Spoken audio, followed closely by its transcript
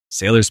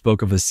Sailors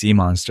spoke of a sea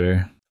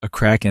monster, a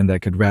kraken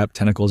that could wrap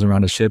tentacles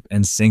around a ship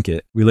and sink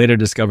it. We later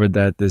discovered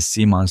that this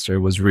sea monster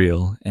was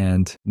real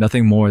and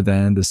nothing more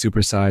than the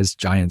supersized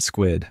giant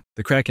squid.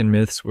 The kraken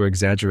myths were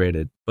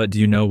exaggerated, but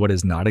do you know what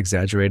is not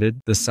exaggerated?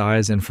 The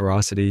size and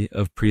ferocity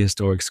of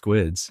prehistoric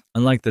squids.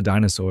 Unlike the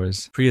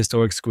dinosaurs,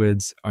 prehistoric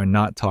squids are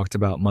not talked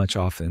about much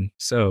often.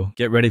 So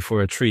get ready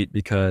for a treat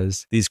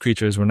because these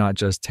creatures were not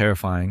just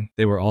terrifying,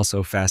 they were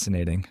also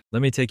fascinating.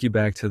 Let me take you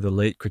back to the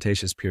late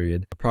Cretaceous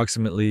period,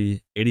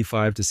 approximately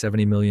 85 to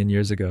 70 million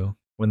years ago,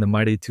 when the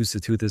mighty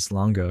Tusatoothus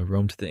longa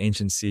roamed the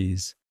ancient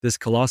seas. This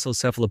colossal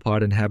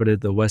cephalopod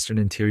inhabited the western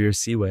interior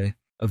seaway,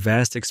 a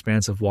vast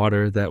expanse of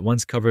water that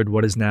once covered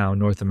what is now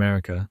North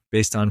America.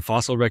 Based on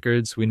fossil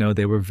records, we know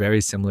they were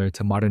very similar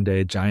to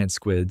modern-day giant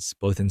squids,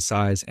 both in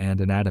size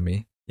and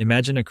anatomy.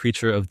 Imagine a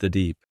creature of the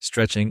deep,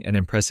 stretching an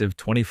impressive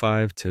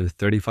 25 to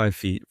 35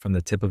 feet from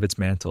the tip of its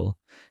mantle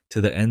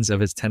to the ends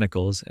of its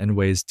tentacles and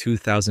weighs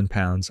 2,000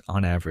 pounds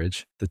on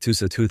average. The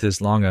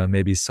Tusatoothus longa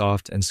may be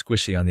soft and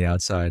squishy on the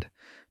outside,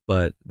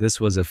 but this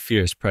was a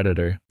fierce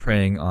predator,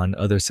 preying on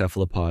other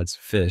cephalopods,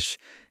 fish,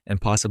 and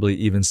possibly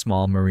even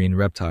small marine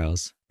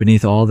reptiles.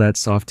 Beneath all that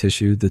soft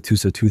tissue, the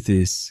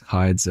Tusatoothus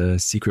hides a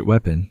secret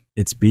weapon,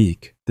 its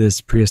beak. This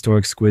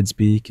prehistoric squid's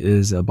beak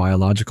is a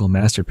biological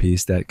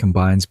masterpiece that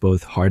combines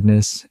both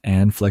hardness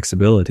and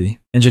flexibility.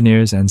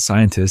 Engineers and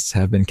scientists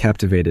have been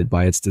captivated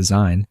by its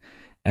design,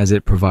 as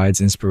it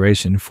provides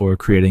inspiration for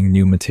creating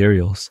new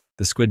materials.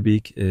 The squid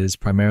beak is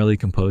primarily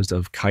composed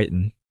of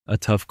chitin, a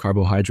tough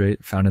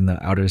carbohydrate found in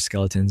the outer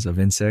skeletons of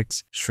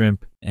insects,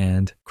 shrimp,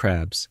 and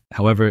crabs.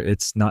 However,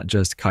 it's not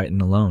just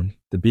chitin alone.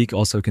 The beak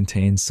also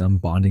contains some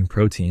bonding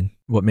protein.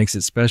 What makes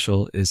it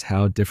special is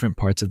how different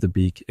parts of the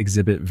beak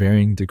exhibit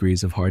varying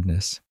degrees of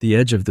hardness. The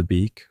edge of the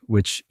beak,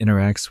 which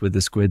interacts with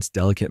the squid's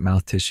delicate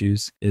mouth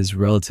tissues, is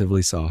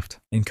relatively soft.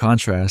 In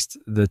contrast,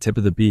 the tip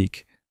of the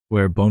beak,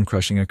 where bone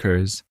crushing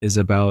occurs, is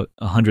about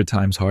 100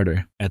 times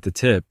harder. At the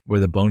tip, where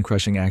the bone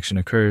crushing action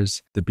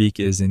occurs, the beak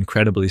is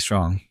incredibly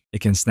strong. It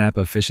can snap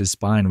a fish's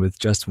spine with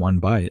just one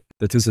bite.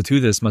 The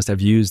Tusatoothus must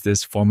have used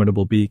this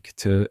formidable beak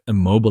to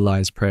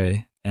immobilize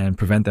prey and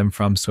prevent them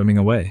from swimming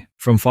away.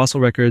 From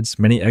fossil records,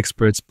 many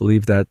experts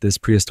believe that this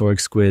prehistoric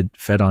squid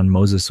fed on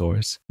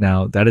mosasaurs.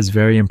 Now, that is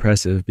very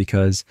impressive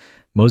because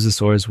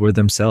mosasaurs were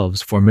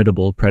themselves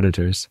formidable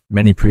predators.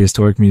 Many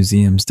prehistoric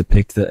museums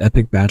depict the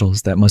epic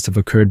battles that must have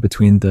occurred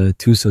between the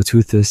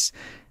Tusatoothus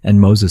and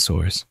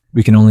mosasaurs.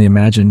 We can only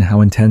imagine how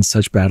intense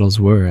such battles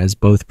were, as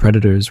both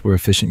predators were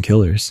efficient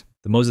killers.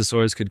 The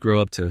mosasaurs could grow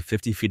up to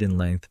 50 feet in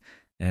length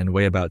and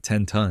weigh about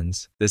 10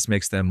 tons. This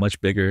makes them much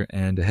bigger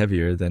and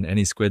heavier than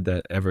any squid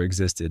that ever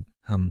existed.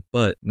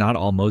 But not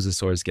all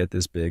mosasaurs get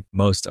this big.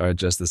 Most are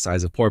just the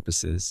size of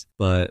porpoises.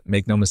 But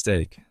make no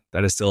mistake,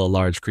 that is still a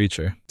large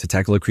creature. To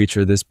tackle a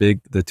creature this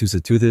big, the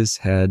Tusatoothus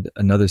had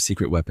another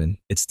secret weapon,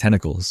 its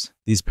tentacles.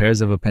 These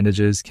pairs of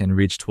appendages can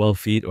reach 12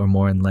 feet or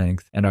more in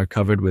length and are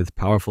covered with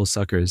powerful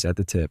suckers at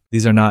the tip.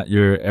 These are not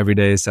your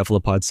everyday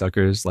cephalopod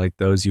suckers like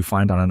those you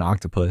find on an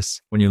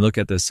octopus. When you look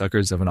at the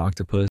suckers of an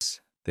octopus,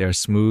 they are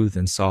smooth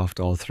and soft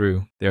all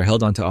through. They are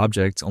held onto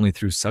objects only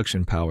through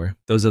suction power.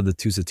 Those of the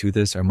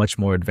Tusatoothus are much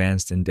more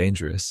advanced and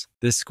dangerous.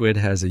 This squid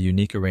has a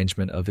unique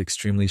arrangement of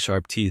extremely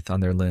sharp teeth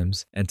on their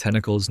limbs and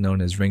tentacles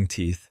known as ring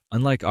teeth.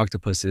 Unlike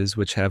octopuses,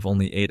 which have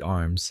only 8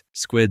 arms,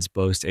 squids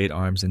boast 8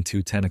 arms and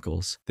 2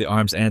 tentacles. The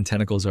arms and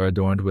tentacles are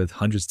adorned with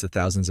hundreds to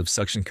thousands of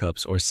suction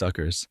cups or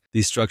suckers.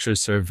 These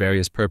structures serve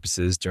various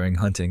purposes during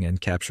hunting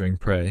and capturing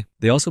prey.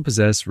 They also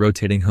possess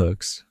rotating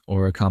hooks,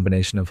 or a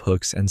combination of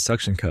hooks and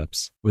suction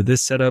cups. With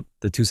this setup,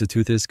 the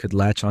Tusatoothus could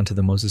latch onto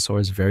the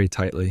mosasaurs very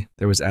tightly.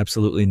 There was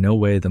absolutely no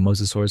way the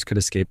mosasaurs could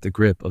escape the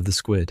grip of the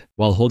squid.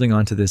 While holding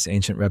onto this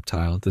ancient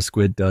reptile, the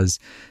squid does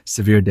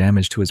severe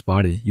damage to its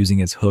body using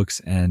its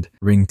hooks and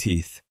ring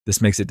teeth.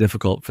 This makes it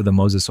difficult for the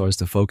mosasaurs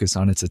to focus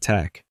on its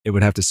attack. It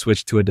would have to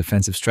switch to a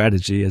defensive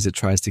strategy as it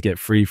tries to get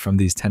free from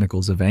these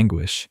tentacles of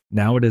anguish.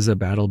 Now it is a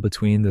battle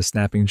between the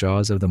snapping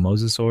jaws of the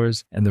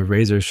mosasaurs and the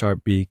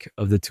razor-sharp beak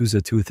of the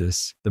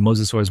Tusatoothus. The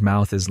mosasaur's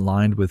mouth is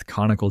lined with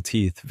conical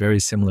teeth very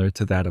similar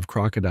to that of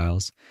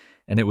crocodiles,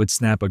 and it would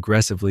snap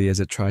aggressively as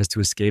it tries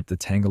to escape the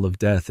tangle of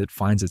death it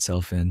finds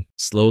itself in.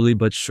 Slowly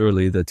but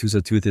surely, the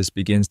Tusatoothus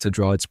begins to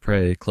draw its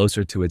prey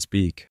closer to its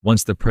beak.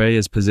 Once the prey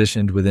is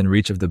positioned within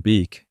reach of the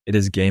beak, it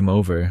is game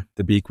over.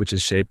 The beak, which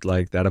is shaped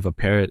like that of a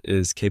parrot,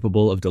 is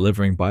capable of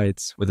delivering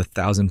bites with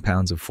 1,000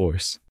 pounds of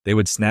force. They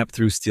would snap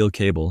through steel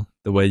cable,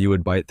 the way you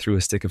would bite through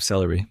a stick of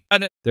celery.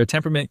 Their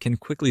temperament can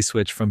quickly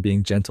switch from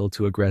being gentle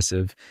to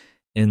aggressive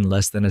in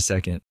less than a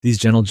second. These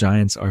gentle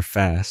giants are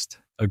fast,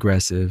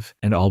 aggressive,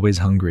 and always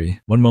hungry.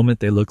 One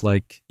moment they look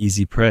like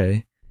easy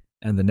prey,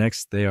 and the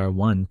next they are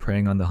one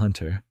preying on the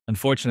hunter.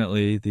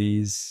 Unfortunately,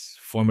 these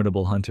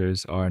formidable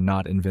hunters are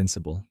not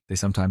invincible. They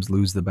sometimes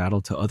lose the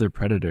battle to other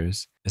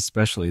predators,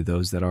 especially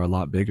those that are a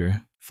lot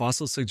bigger.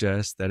 Fossils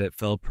suggest that it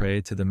fell prey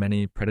to the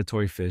many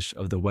predatory fish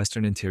of the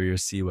western interior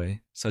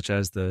seaway, such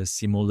as the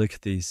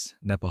Simolichthys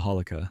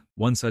nepaholica.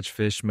 One such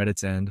fish met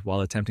its end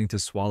while attempting to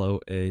swallow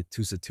a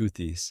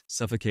Tusateuthis,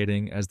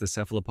 suffocating as the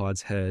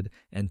cephalopod's head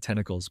and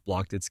tentacles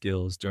blocked its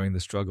gills during the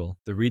struggle.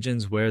 The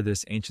regions where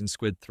this ancient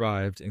squid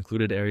thrived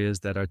included areas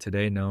that are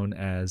today known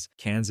as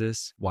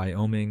Kansas,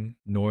 Wyoming,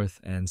 North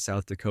and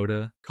South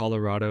Dakota,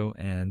 Colorado,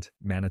 and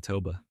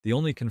Manitoba. The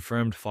only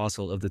confirmed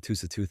fossil of the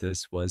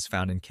Tusateuthis was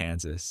found in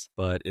Kansas,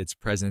 but its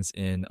presence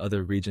in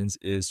other regions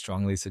is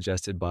strongly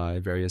suggested by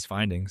various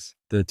findings.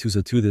 The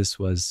Tusateuthis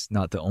was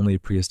not the only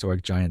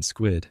prehistoric giant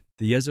squid.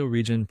 The Yezo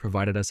region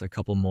provided us a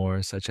couple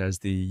more, such as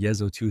the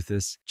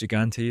Yezoteuthis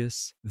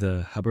giganteus,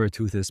 the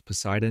Haburateuthis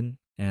poseidon,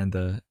 and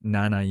the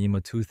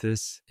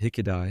Nanaimoteuthis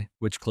hikidai,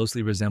 which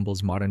closely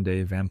resembles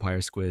modern-day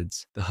vampire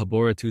squids. The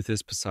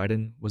Haburateuthis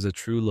poseidon was a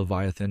true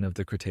leviathan of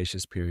the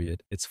Cretaceous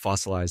period. Its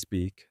fossilized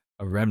beak,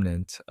 a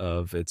remnant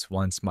of its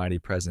once mighty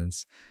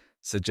presence,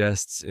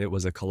 suggests it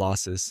was a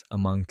colossus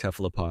among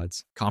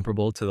cephalopods,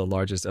 comparable to the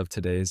largest of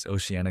today's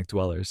oceanic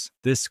dwellers.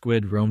 This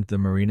squid roamed the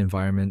marine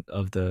environment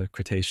of the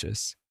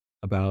Cretaceous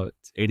about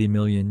 80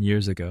 million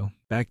years ago.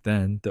 Back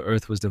then, the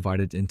Earth was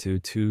divided into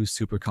two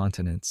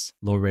supercontinents,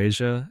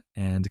 Laurasia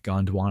and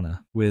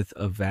Gondwana, with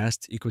a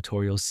vast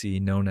equatorial sea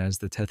known as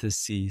the Tethys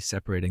Sea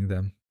separating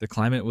them. The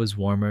climate was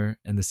warmer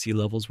and the sea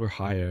levels were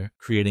higher,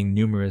 creating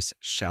numerous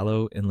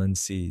shallow inland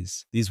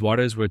seas. These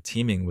waters were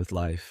teeming with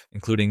life,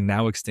 including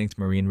now extinct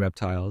marine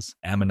reptiles,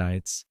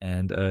 ammonites,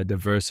 and a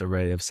diverse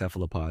array of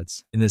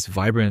cephalopods. In this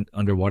vibrant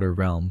underwater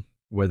realm,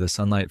 where the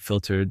sunlight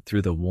filtered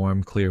through the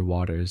warm, clear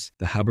waters,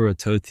 the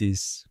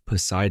Haburateuthis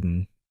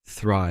poseidon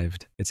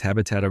thrived. Its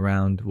habitat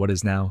around what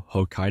is now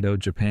Hokkaido,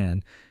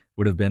 Japan,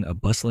 would have been a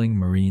bustling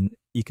marine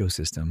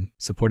ecosystem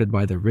supported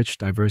by the rich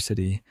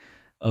diversity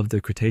of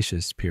the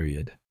Cretaceous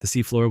period. The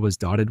seafloor was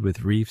dotted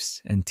with reefs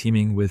and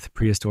teeming with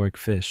prehistoric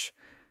fish,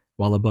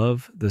 while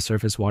above, the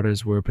surface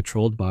waters were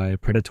patrolled by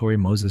predatory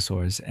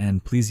mosasaurs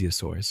and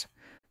plesiosaurs.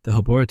 The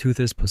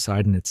Haburateuthis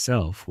poseidon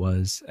itself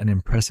was an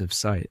impressive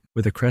sight.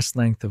 With a crest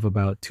length of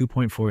about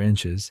 2.4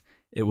 inches,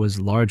 it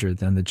was larger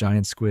than the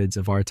giant squids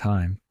of our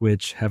time,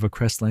 which have a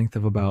crest length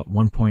of about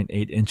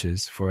 1.8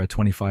 inches for a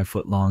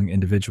 25-foot-long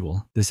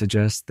individual. This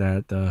suggests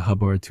that the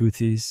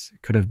Haburateuthis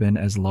could have been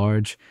as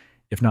large,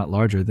 if not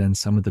larger, than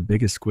some of the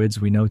biggest squids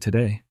we know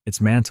today.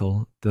 Its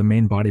mantle, the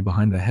main body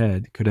behind the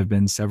head, could have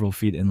been several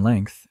feet in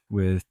length,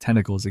 with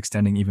tentacles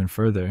extending even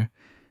further,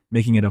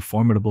 making it a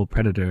formidable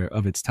predator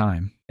of its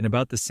time. In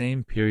about the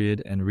same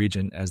period and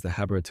region as the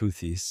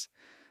Haburateuthis,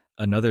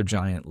 another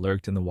giant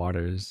lurked in the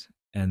waters,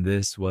 and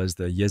this was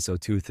the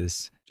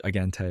Yezoteuthis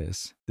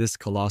giganteus. This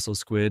colossal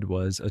squid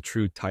was a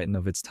true titan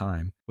of its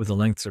time. With a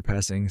length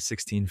surpassing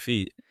 16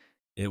 feet,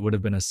 it would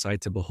have been a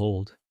sight to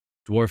behold,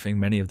 dwarfing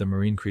many of the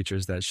marine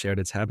creatures that shared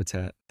its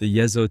habitat. The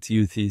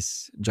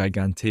Yezoteuthis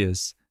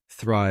giganteus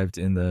thrived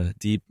in the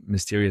deep,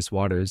 mysterious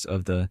waters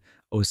of the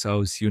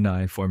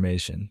Osaosunai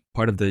Formation,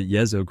 part of the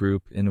Yezo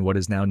group in what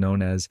is now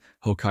known as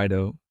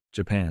Hokkaido,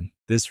 Japan.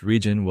 This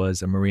region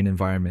was a marine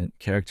environment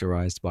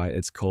characterized by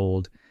its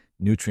cold,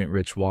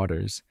 nutrient-rich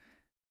waters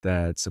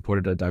that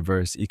supported a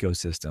diverse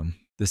ecosystem.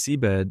 The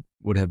seabed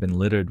would have been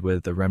littered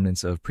with the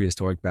remnants of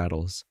prehistoric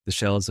battles, the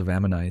shells of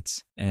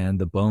ammonites, and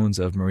the bones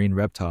of marine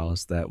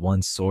reptiles that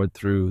once soared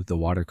through the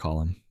water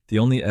column. The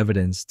only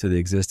evidence to the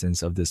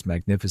existence of this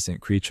magnificent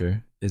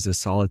creature is a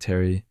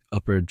solitary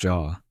upper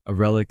jaw, a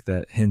relic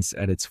that hints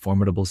at its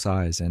formidable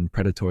size and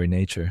predatory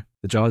nature.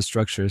 The jaw's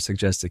structure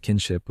suggests a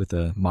kinship with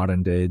a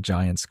modern-day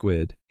giant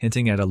squid,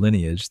 hinting at a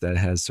lineage that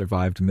has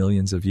survived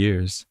millions of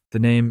years. The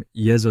name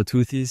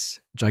Yezoteuthis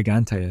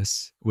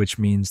giganteus, which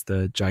means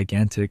the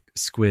gigantic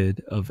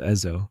squid of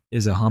Ezo,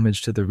 is a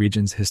homage to the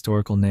region's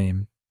historical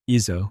name,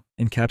 Ezo,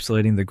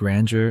 encapsulating the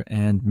grandeur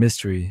and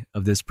mystery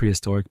of this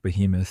prehistoric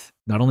behemoth.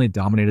 Not only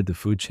dominated the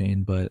food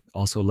chain, but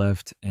also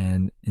left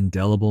an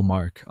indelible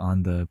mark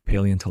on the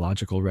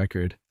paleontological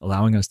record,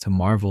 allowing us to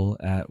marvel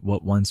at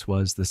what once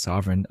was the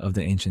sovereign of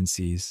the ancient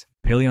seas.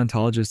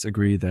 Paleontologists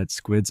agree that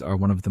squids are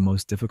one of the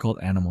most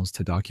difficult animals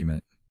to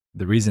document.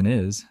 The reason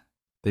is,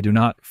 they do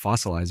not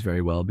fossilize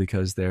very well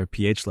because their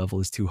pH level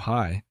is too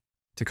high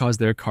to cause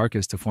their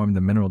carcass to form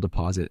the mineral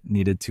deposit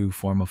needed to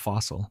form a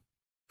fossil.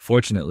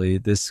 Fortunately,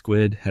 this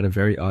squid had a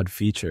very odd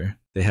feature.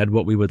 They had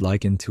what we would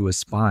liken to a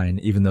spine,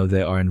 even though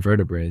they are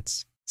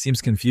invertebrates.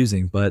 Seems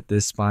confusing, but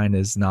this spine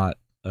is not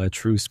a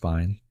true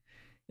spine.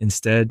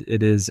 Instead,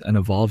 it is an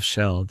evolved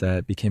shell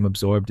that became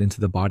absorbed into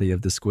the body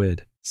of the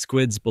squid.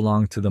 Squids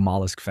belong to the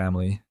mollusk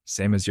family,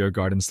 same as your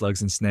garden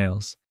slugs and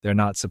snails. They're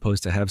not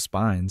supposed to have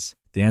spines.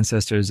 The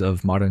ancestors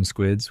of modern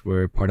squids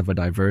were part of a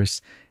diverse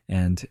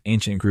and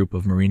ancient group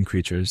of marine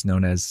creatures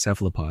known as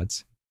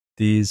cephalopods.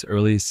 These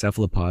early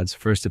cephalopods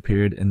first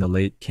appeared in the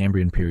late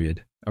Cambrian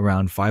period,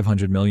 around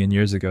 500 million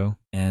years ago,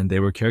 and they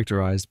were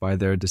characterized by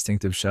their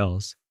distinctive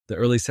shells. The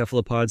early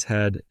cephalopods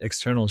had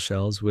external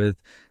shells with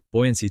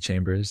buoyancy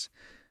chambers,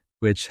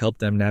 which helped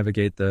them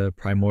navigate the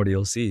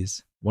primordial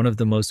seas. One of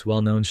the most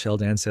well-known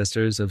shelled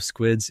ancestors of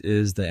squids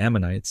is the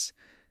ammonites,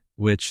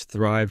 which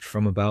thrived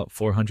from about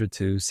 400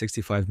 to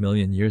 65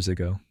 million years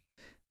ago.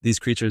 These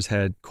creatures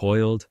had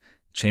coiled,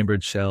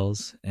 chambered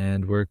shells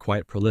and were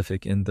quite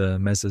prolific in the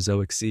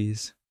Mesozoic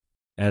seas.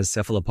 As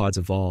cephalopods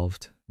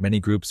evolved, many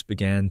groups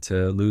began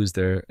to lose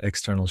their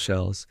external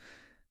shells,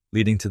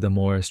 leading to the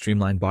more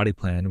streamlined body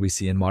plan we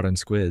see in modern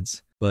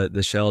squids. But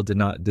the shell did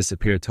not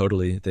disappear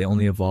totally, they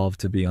only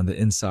evolved to be on the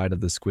inside of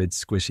the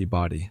squid's squishy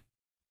body.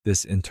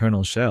 This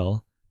internal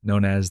shell,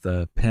 known as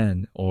the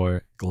pen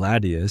or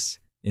gladius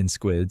in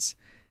squids,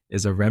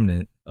 is a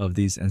remnant of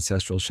these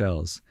ancestral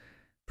shells,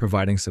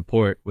 providing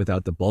support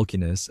without the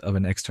bulkiness of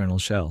an external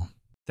shell.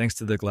 Thanks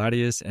to the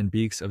gladius and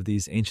beaks of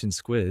these ancient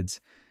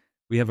squids,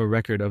 we have a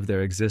record of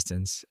their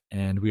existence,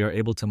 and we are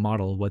able to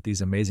model what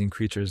these amazing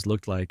creatures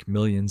looked like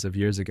millions of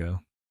years ago.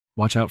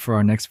 Watch out for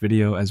our next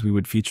video as we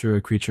would feature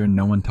a creature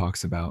no one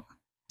talks about.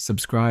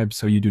 Subscribe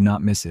so you do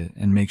not miss it,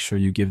 and make sure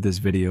you give this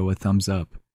video a thumbs up.